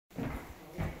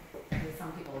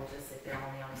just if they're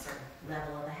only on a certain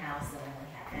level of the house, they'll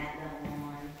only have that level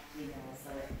on, you know, so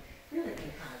it really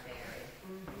can kind of vary.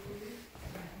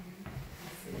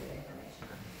 Let's see what information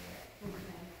I can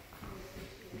get.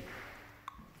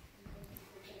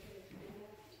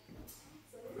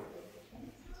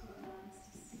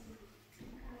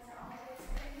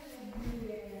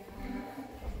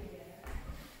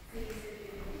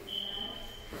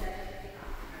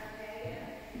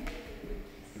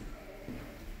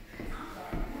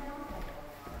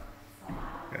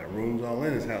 Got rooms all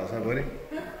in his house, huh, buddy?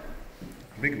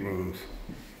 Big rooms.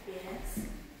 Yes.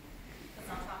 Because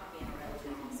on top of being a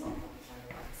relative, I'm also a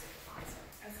supervisor.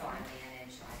 So I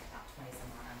manage like about 20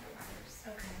 some odd underwriters.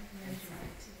 Okay.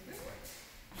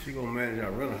 She gonna manage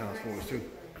our rental house for us too. And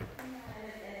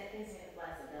it gives me the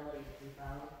flexibility to do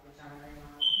both, which I really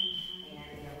like.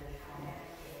 And the other is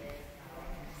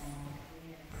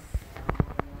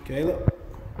Caleb?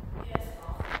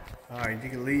 Alright, you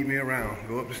can lead me around.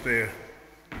 Go up the stairs.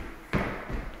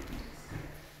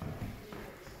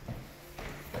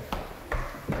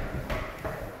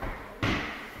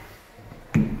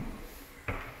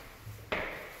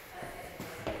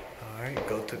 Alright,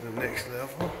 go to the next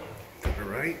level. To the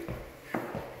right.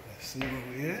 Let's see where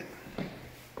we at.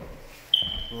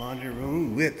 Laundry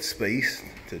room with space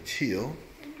to chill.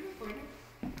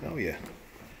 Oh yeah.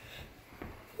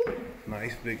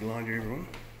 Nice big laundry room.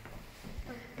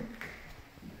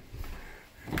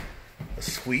 A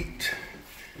suite.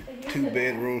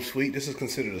 2-bedroom suite. This is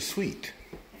considered a suite.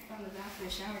 From the bathroom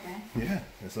shower bath. Yeah,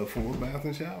 it's a full bath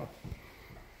and shower.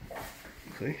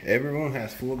 See, every room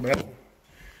has full bath.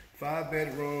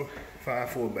 5-bedroom, 5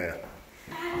 full bath.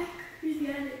 You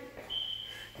got it.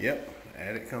 Yep,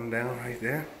 attic come down right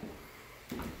there.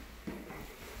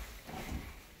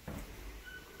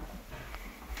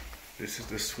 This is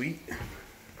the suite.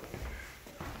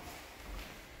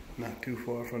 Not too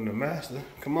far from the master.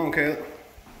 Come on, Caleb.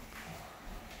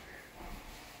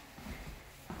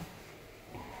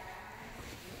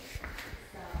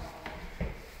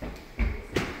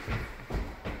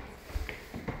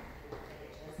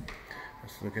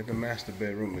 Let's look at the master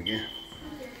bedroom again.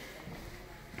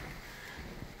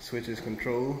 Switches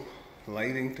control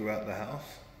lighting throughout the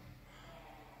house.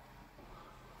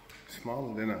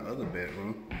 Smaller than our other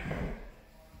bedroom.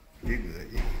 You good,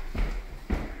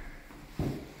 yeah.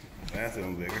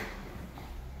 Bathroom bigger.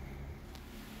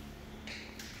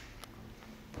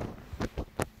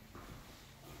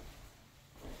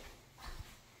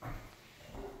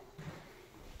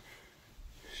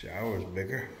 Shower's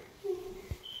bigger.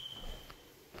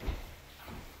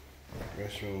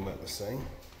 Restroom about the same.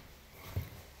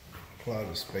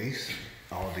 Closet space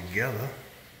all together.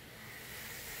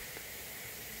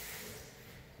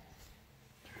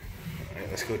 Alright,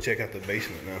 let's go check out the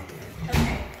basement now.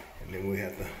 Okay. And then we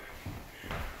have to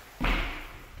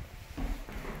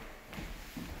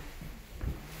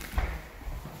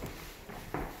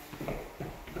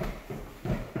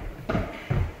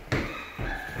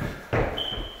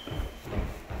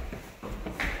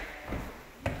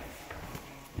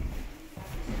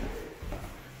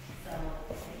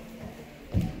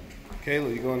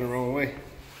Kayla, you're going the wrong way.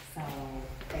 So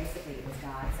basically it was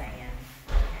God saying,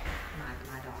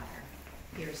 my daughter,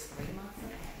 here's 3 months of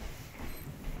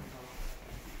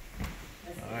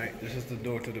pay. Alright, this is the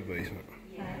door to the basement.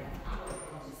 I'll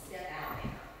just step out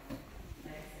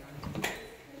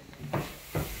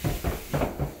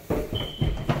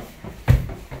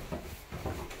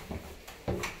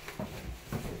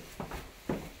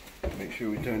Make sure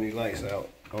we turn these lights out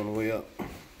on the way up.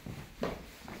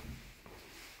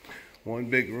 One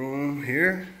big room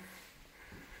here.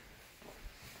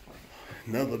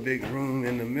 Another big room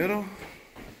in the middle.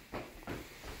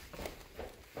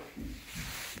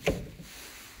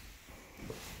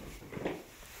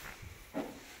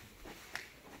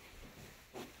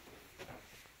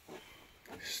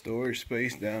 Storage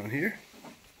space down here.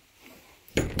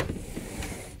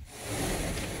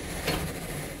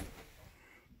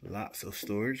 Lots of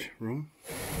storage room.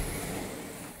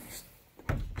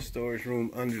 Storage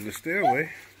room under the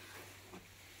stairway.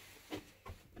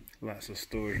 Lots of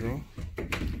storage room.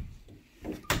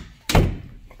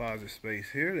 Closet space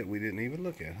here that we didn't even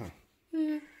look at, huh?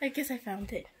 I guess I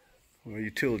found it. Well,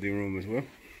 utility room as well.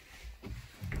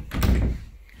 And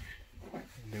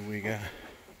then we got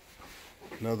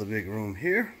another big room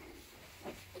here.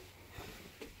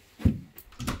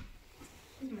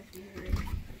 My favorite.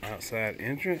 Outside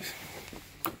entrance.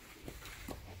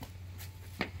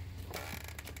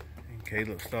 And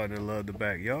Caleb starting to love the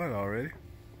backyard already.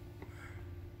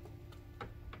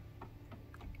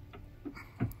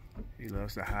 He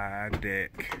loves the high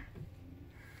deck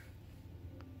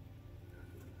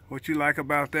What you like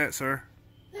about that, sir?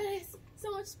 That is so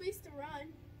much space to run.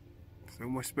 So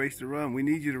much space to run. We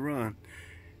need you to run.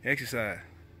 Exercise.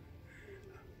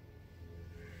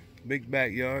 Big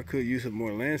backyard, could use some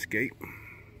more landscape,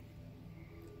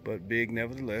 but big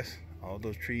nevertheless. All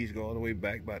those trees go all the way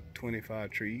back, about 25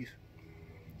 trees.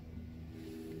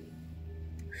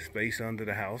 Space under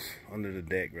the house, under the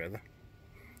deck rather.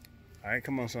 All right,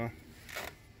 come on, son.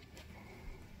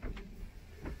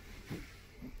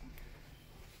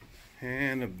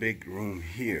 And a big room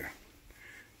here,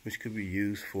 which could be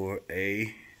used for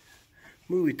a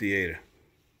movie theater,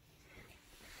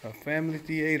 a family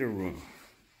theater room.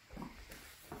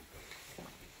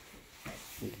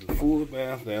 There's a full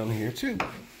bath down here too.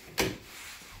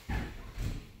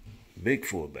 Big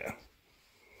full bath.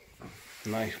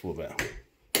 Nice full bath.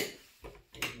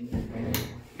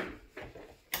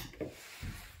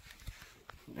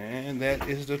 And that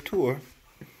is the tour.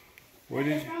 Where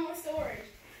did you... More storage.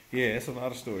 Yeah, it's a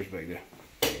lot of storage back there.